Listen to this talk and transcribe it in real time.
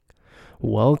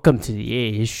Welcome to the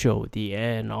A Show, the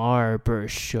Ann Arbor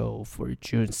Show for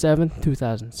June 7th,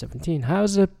 2017.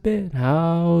 How's it been?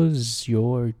 How's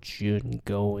your June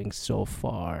going so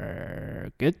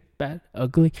far? Good, bad,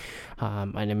 ugly?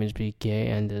 My name is BK,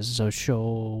 and this is a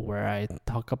show where I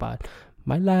talk about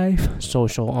my life,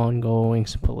 social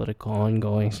ongoings, political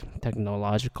ongoings,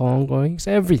 technological ongoings,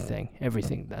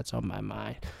 everything that's on my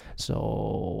mind.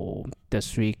 So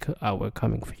this week we're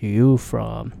coming for you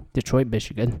from Detroit,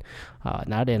 Michigan,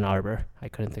 not Ann Arbor. I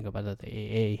couldn't think about the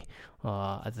AA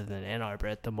other than Ann Arbor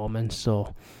at the moment.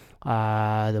 So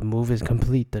the move is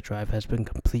complete. The drive has been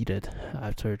completed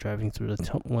after driving through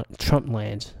the Trump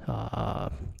lands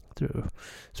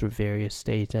through various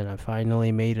states, and I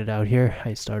finally made it out here.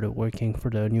 I started working for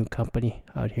the new company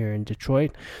out here in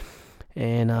Detroit.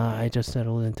 And I just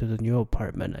settled into the new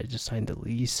apartment. I just signed the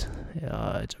lease.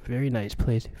 It's a very nice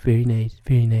place. Very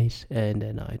nice. And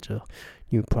then it's a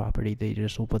new property. They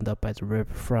just opened up at the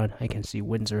riverfront. I can see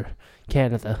Windsor,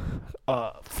 Canada,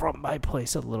 from my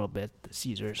place a little bit. The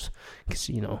Caesars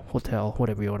Casino, Hotel,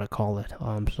 whatever you want to call it.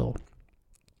 So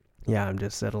yeah, I'm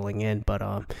just settling in. But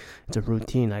it's a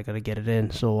routine. I gotta get it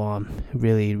in. So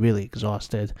really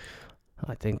exhausted.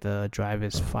 I think the drive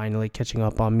is finally catching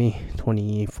up on me.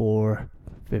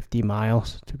 2,450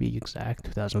 miles to be exact,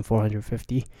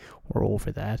 2,450 or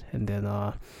over that. And then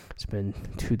it's been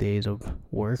 2 days of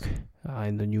work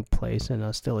in the new place,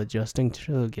 and still adjusting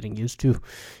to getting used to,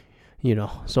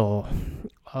 So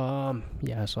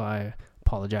so I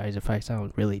apologize if I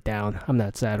sound really down. I'm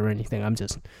not sad or anything. I'm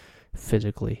just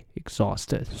physically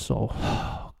exhausted. So,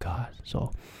 oh God,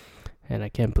 and I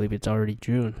can't believe it's already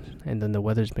June. And then the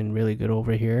weather's been really good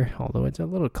over here, although it's a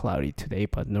little cloudy today,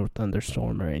 but no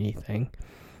thunderstorm or anything.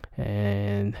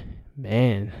 And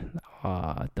man,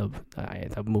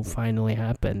 the move finally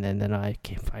happened, and then I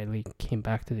finally came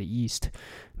back to the east,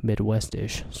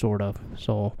 Midwest-ish, sort of.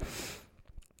 So,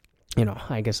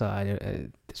 I guess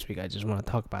this week I just want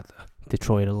to talk about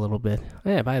Detroit a little bit.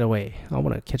 Yeah, by the way, I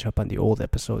want to catch up on the old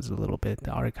episodes a little bit,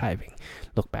 the archiving,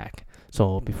 look back.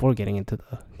 So before getting into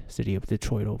the city of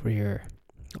Detroit over here,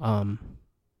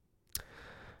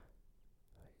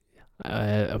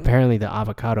 apparently the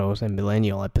avocados and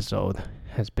millennial episode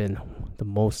has been the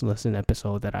most listened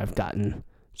episode that I've gotten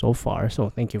so far. So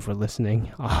thank you for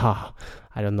listening. I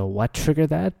don't know what triggered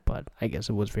that, but I guess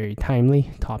it was very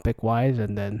timely, topic-wise,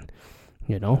 and then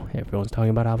everyone's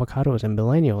talking about avocados and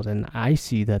millennials, and I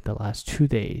see that the last 2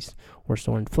 days were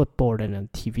so on Flipboard and on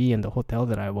TV in the hotel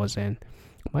that I was in.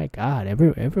 My God,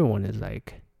 everyone is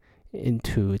like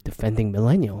into defending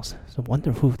millennials. So I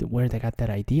wonder where they got that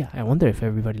idea. I wonder if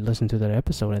everybody listened to that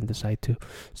episode and decided to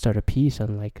start a piece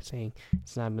on like saying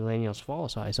it's not millennials'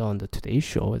 fault. So I saw on the Today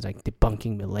Show it's like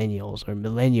debunking millennials or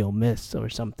millennial myths or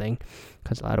something,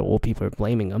 because a lot of old people are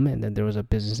blaming them. And then there was a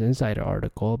Business Insider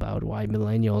article about why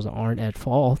millennials aren't at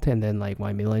fault, and then like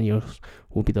why millennials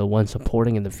will be the ones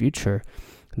supporting in the future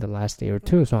in the last day or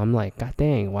two. So I'm like, God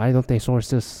dang, why don't they source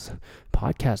this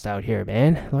podcast out here,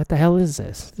 man? What the hell is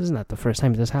this? This is not the first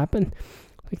time this happened.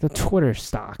 Like the Twitter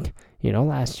stock,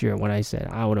 last year when I said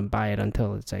I wouldn't buy it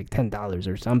until it's like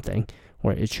 $10 or something,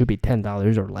 or it should be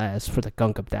 $10 or less for the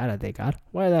gunk of data they got.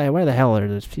 Where the hell are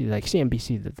those people? Like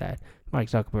CNBC did that, Mark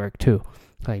Zuckerberg too.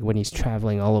 Like when he's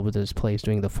traveling all over this place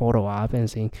doing the photo op and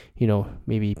saying,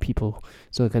 maybe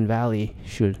Silicon Valley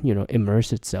should,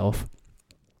 immerse itself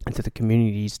into the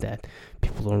communities that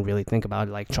people don't really think about,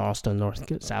 like Charleston,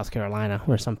 South Carolina,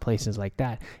 or some places like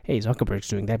that. Hey, Zuckerberg's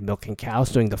doing that, milking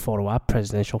cows, doing the photo op,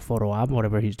 presidential photo op,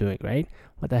 whatever he's doing, right?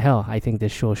 What the hell? I think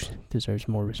this show deserves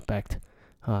more respect,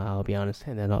 I'll be honest.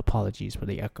 And then apologies for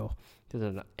the echo. There's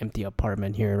an empty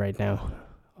apartment here right now.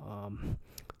 And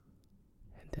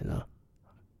then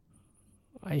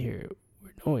I hear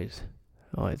weird noise.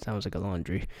 Oh, it sounds like a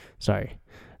laundry. Sorry.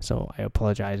 So I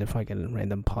apologize if I get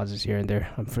random pauses here and there.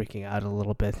 I'm freaking out a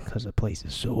little bit because the place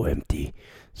is so empty.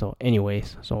 So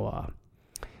anyways,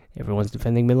 everyone's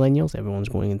defending millennials. Everyone's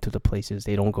going into the places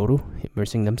they don't go to,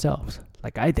 immersing themselves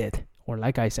like I did, or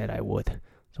like I said I would.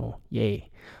 So yay.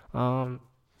 A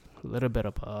little bit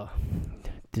of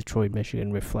Detroit,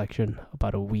 Michigan reflection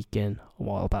about a weekend,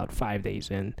 about 5 days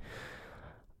in.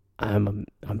 I'm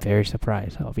very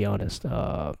surprised, I'll be honest.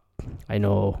 I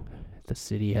know the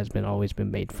city has always been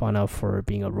made fun of for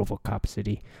being a RoboCop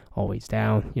city, always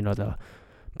down. The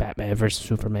Batman vs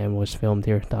Superman was filmed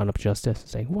here, Dawn of Justice.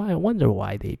 It's like, I wonder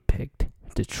why they picked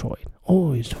Detroit.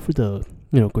 Oh, it's for the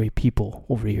great people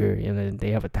over here, and then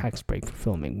they have a tax break for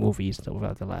filming movies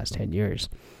over the last 10 years.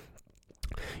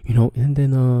 And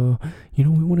then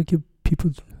we want to give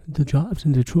people the jobs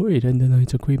in Detroit, and then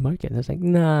it's a great market. And it's like,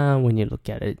 nah, when you look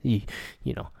at it,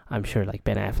 I'm sure like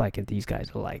Ben Affleck and these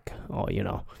guys are like, oh,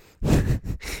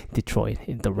 Detroit,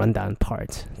 the rundown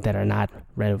parts that are not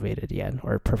renovated yet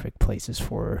are perfect places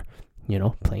for,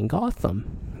 playing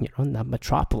Gotham, not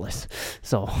Metropolis.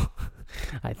 So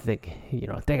I think,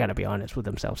 they gotta be honest with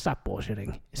themselves. Stop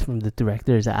bullshitting. It's from the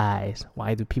director's eyes.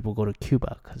 Why do people go to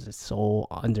Cuba? Because it's so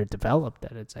underdeveloped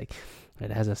that it's like,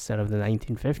 it has a set of the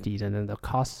 1950s and then the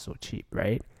cost is so cheap,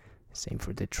 right? Same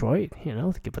for Detroit, they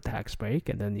give a tax break,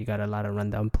 and then you got a lot of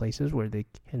rundown places where they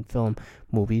can film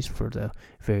movies for the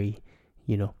very,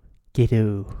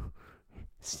 ghetto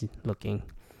looking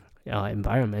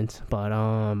environment. But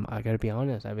I gotta be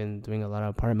honest, I've been doing a lot of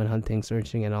apartment hunting,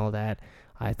 searching, and all that.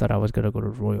 I thought I was gonna go to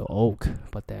Royal Oak,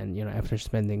 but then after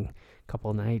spending a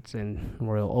couple nights in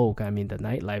Royal Oak, I mean the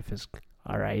nightlife is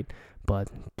alright, but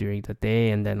during the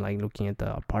day and then like looking at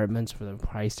the apartments for the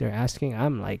price they're asking,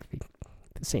 I'm like,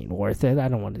 this ain't worth it. I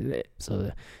don't want it.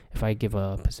 So if I give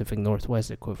a Pacific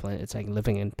Northwest equivalent, it's like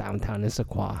living in downtown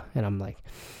Issaquah, and I'm like,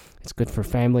 it's good for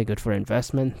family, good for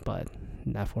investment, but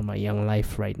not for my young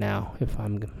life right now if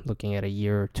I'm looking at a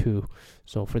year or two.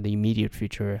 So for the immediate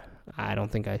future, I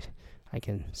don't think I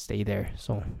can stay there.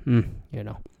 So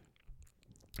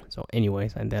So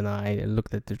anyways, and then I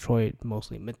looked at Detroit,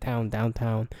 mostly Midtown,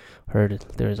 downtown. Heard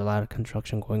there's a lot of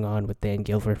construction going on with Dan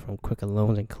Gilbert from Quicken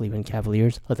Loans and Cleveland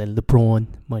Cavaliers, or the LeBron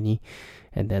money,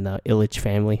 and then Illich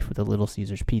family for the Little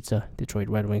Caesars Pizza, Detroit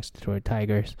Red Wings, Detroit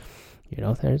Tigers.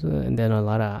 And then a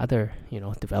lot of other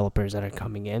developers that are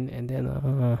coming in, and then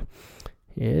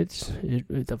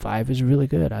the vibe is really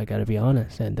good. I gotta be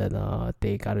honest. And then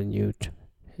they got a new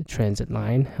transit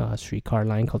line, streetcar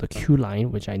line called the Q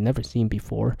line, which I never seen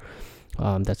before.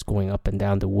 That's going up and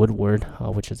down the Woodward,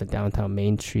 which is a downtown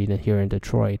Main Street here in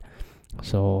Detroit.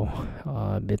 So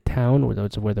Midtown,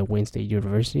 where the Wayne State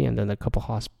University, and then a couple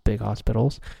big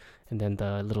hospitals, and then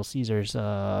the Little Caesars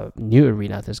new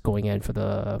arena that's going in for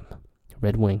the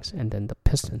Red Wings, and then the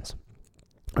Pistons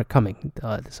are coming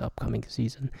this upcoming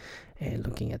season. And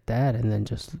looking at that, and then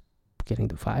just getting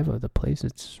the vibe of the place,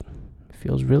 it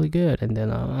feels really good. And then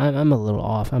I'm a little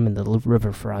off. I'm in the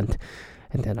riverfront,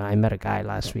 and then I met a guy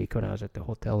last week when I was at the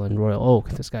hotel in Royal Oak.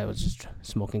 This guy was just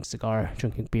smoking cigar,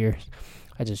 drinking beers.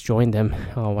 I just joined him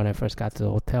when I first got to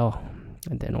the hotel,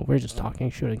 and then we're just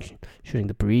talking, shooting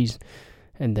the breeze.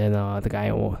 And then the guy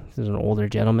is an older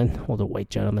white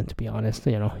gentleman, to be honest.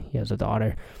 He has a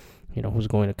daughter, who's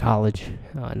going to college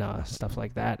and stuff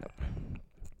like that.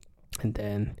 And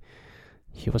then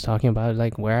he was talking about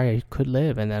like where I could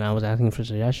live, and then I was asking for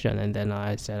suggestion, and then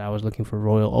I said I was looking for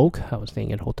Royal Oak. I was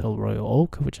staying at Hotel Royal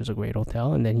Oak, which is a great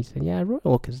hotel. And then he said, yeah, Royal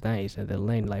Oak is nice, and the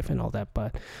lane life and all that,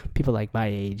 but people like my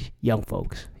age, young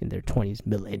folks in their 20s,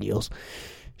 millennials,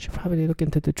 should probably look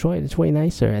into Detroit. It's way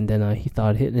nicer. And then he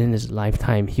thought in his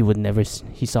lifetime he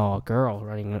saw a girl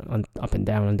running up and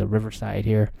down on the riverside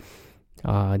here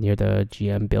near the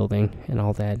GM building and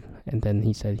all that. And then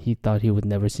he said he thought he would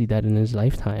never see that in his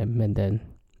lifetime. And then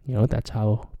that's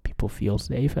how people feel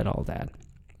safe and all that.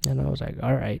 And I was like,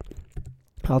 all right,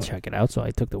 I'll check it out. So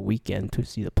I took the weekend to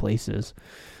see the places,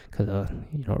 because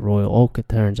Royal Oak, it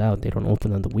turns out they don't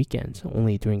open on the weekends,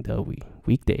 only during the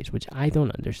weekdays, which I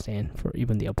don't understand for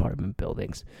even the apartment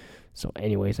buildings. So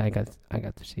anyways, I got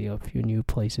to see a few new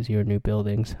places here, new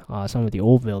buildings. Some of the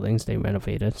old buildings they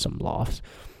renovated, some lofts.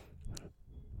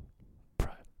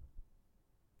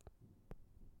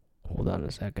 Hold on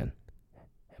a second.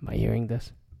 Am I hearing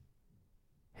this?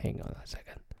 Hang on a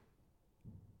second.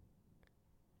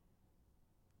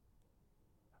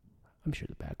 I'm sure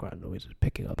the background noise is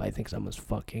picking up. I think someone's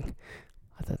fucking.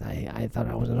 I thought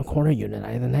I was in a corner unit.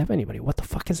 I didn't have anybody. What the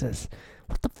fuck is this?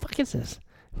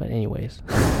 But anyways.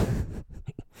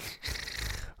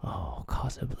 Oh,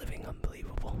 cost of living,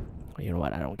 unbelievable. You know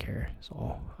what? I don't care.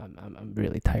 So I'm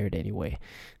really tired anyway.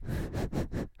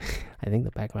 I think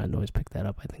the background noise picked that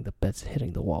up. I think the bed's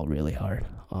hitting the wall really hard.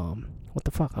 What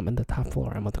the fuck? I'm in the top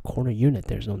floor. I'm on the corner unit.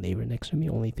 There's no neighbor next to me.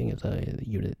 Only thing is a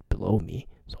unit below me.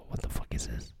 So what the fuck is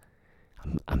this?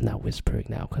 I'm not whispering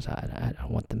now because I don't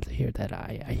want them to hear that.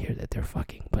 I hear that they're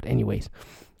fucking. But anyways,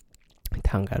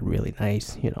 town got really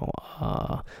nice.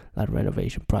 A lot of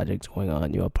renovation projects going on,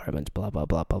 new apartments, blah blah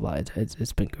blah blah blah.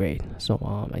 It's been great. So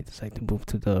I decided to move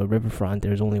to the riverfront.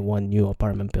 There's only one new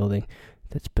apartment building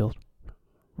that's built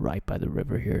right by the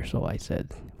river here. So I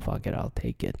said, fuck it, I'll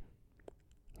take it.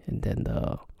 And then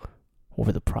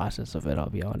over the process of it,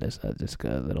 I'll be honest, I just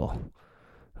got a little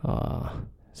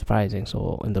surprising.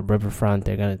 So in the riverfront,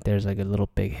 there's like a little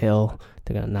big hill.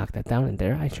 They're gonna knock that down, and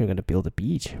they're actually gonna build a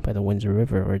beach by the Windsor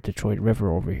River or Detroit River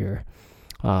over here.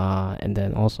 And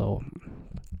then also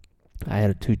I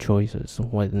had two choices.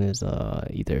 One is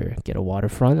either get a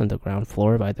waterfront on the ground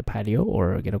floor by the patio,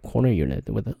 or get a corner unit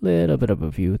with a little bit of a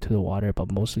view to the water,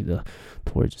 but mostly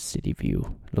towards the city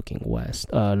view,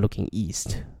 looking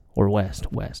east or west.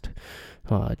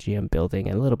 GM building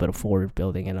and a little bit of Ford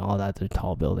building and all that, the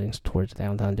tall buildings towards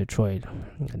downtown Detroit.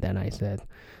 And then I said,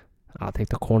 I'll take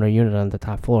the corner unit on the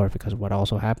top floor, because what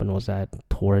also happened was that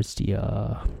towards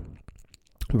the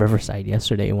Riverside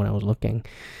yesterday when I was looking,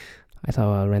 I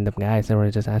saw random guys that were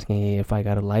just asking me if I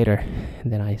got a lighter.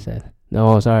 And then I said,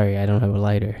 no, sorry, I don't have a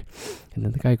lighter. And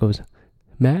then the guy goes,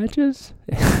 matches?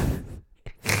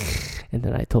 And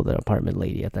then I told the apartment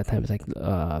lady at that time, it's like,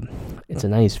 it's a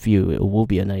nice view. It will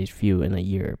be a nice view in a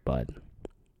year, but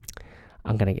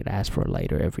I'm going to get asked for a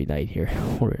lighter every night here,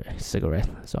 or a cigarette.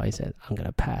 So I said, I'm going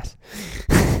to pass.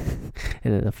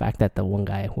 And then the fact that the one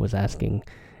guy was asking,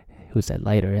 who said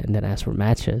lighter, and then asked for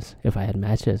matches, if I had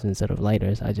matches instead of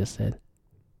lighters, I just said,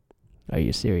 are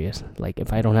you serious? Like,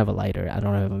 if I don't have a lighter, I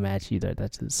don't have a match either.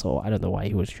 That's it. So I don't know why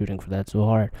he was shooting for that so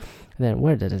hard. And then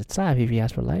where does it stop? If he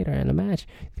asks for a lighter and a match,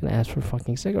 he's gonna ask for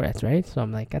fucking cigarettes, right? So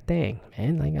I'm like, God dang,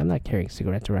 man, like, I'm not carrying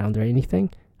cigarettes around or anything.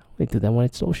 I only do that when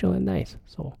it's social and nice.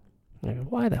 So like,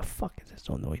 why the fuck is it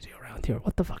so noisy around here?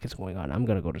 What the fuck is going on? I'm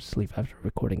gonna go to sleep after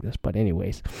recording this. But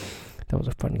anyways, that was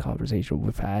a fun conversation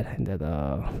we've had, and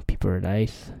that people are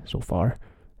nice so far.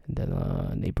 And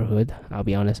then neighborhood, I'll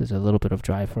be honest, it's a little bit of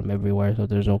drive from everywhere, so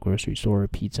there's no grocery store or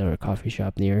pizza or coffee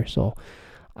shop near, so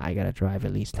I gotta drive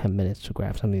at least 10 minutes to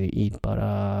grab something to eat. But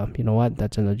you know what,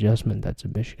 that's an adjustment. That's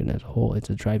in Michigan as a whole. It's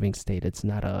a driving state, it's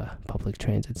not a public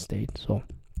transit state, so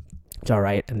it's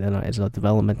alright. And then as the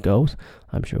development goes,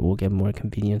 I'm sure we'll get more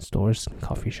convenience stores,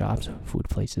 coffee shops, food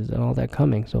places, and all that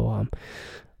coming. So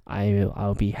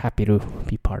I'll be happy to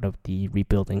be part of the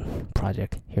rebuilding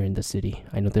project here in the city.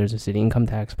 I know there's a city income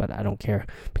tax, but I don't care,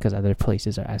 because other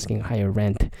places are asking higher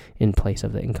rent in place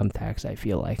of the income tax, I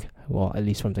feel like. Well, at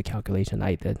least from the calculation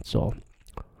I did. So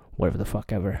whatever the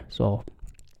fuck ever. So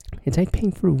it's like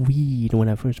paying for weed when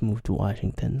I first moved to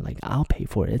Washington. Like, I'll pay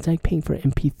for it. It's like paying for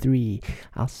MP3.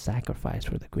 I'll sacrifice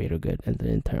for the greater good and the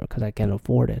internal, because I can't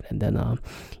afford it. And then,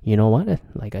 you know what?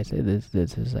 Like I said,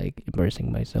 this is like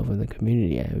immersing myself in the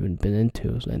community I haven't been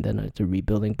into. And then it's a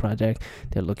rebuilding project.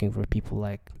 They're looking for people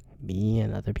like me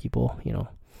and other people, you know,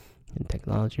 in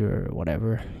technology or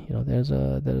whatever. You know, there's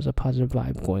a positive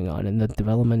vibe going on, and the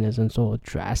development isn't so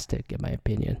drastic, in my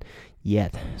opinion,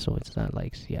 yet. So it's not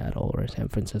like Seattle or San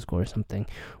Francisco or something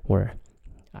where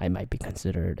I might be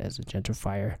considered as a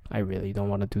gentrifier. I really don't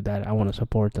want to do that. I want to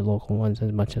support the local ones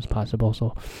as much as possible.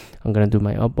 So I'm going to do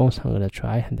my utmost. I'm going to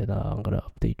try, and then I'm going to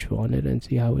update you on it and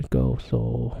see how it goes.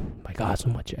 So, my God, so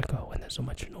much echo and there's so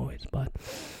much noise. But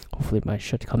hopefully my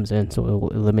shit comes in, so it will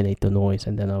eliminate the noise,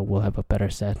 and then we'll have a better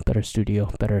set, better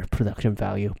studio, better production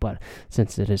value. But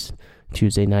since it is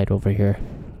Tuesday night over here,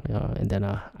 and then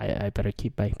I better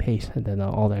keep my pace, and then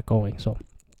all that going. So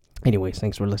anyways,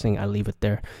 thanks for listening. I'll leave it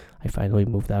there. I finally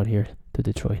moved out here to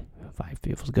Detroit. Vibe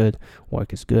feels good.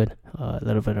 Work is good. A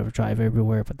little bit of a drive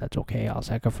everywhere, but that's okay. I'll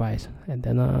sacrifice. And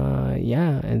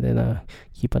then,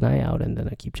 keep an eye out, and then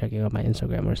I keep checking out my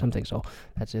Instagram or something. So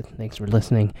that's it. Thanks for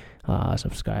listening.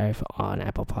 Subscribe on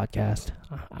Apple Podcast,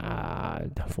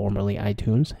 formerly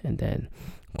iTunes, and then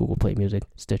Google Play Music,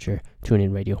 Stitcher,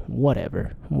 TuneIn Radio,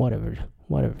 whatever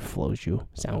flows you.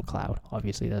 SoundCloud,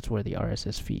 obviously that's where the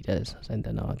RSS feed is. And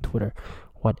then Twitter,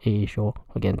 What A Show.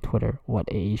 Again, Twitter, What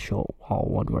A Show, all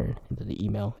one word. And then the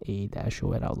email,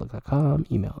 aa-show@outlook.com.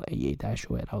 Email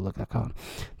aa-show@outlook.com.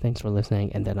 Thanks for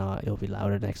listening, and then it'll be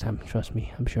louder next time. Trust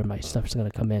me, I'm sure my stuff's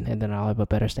gonna come in, and then I'll have a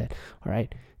better set. All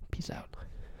right, peace out.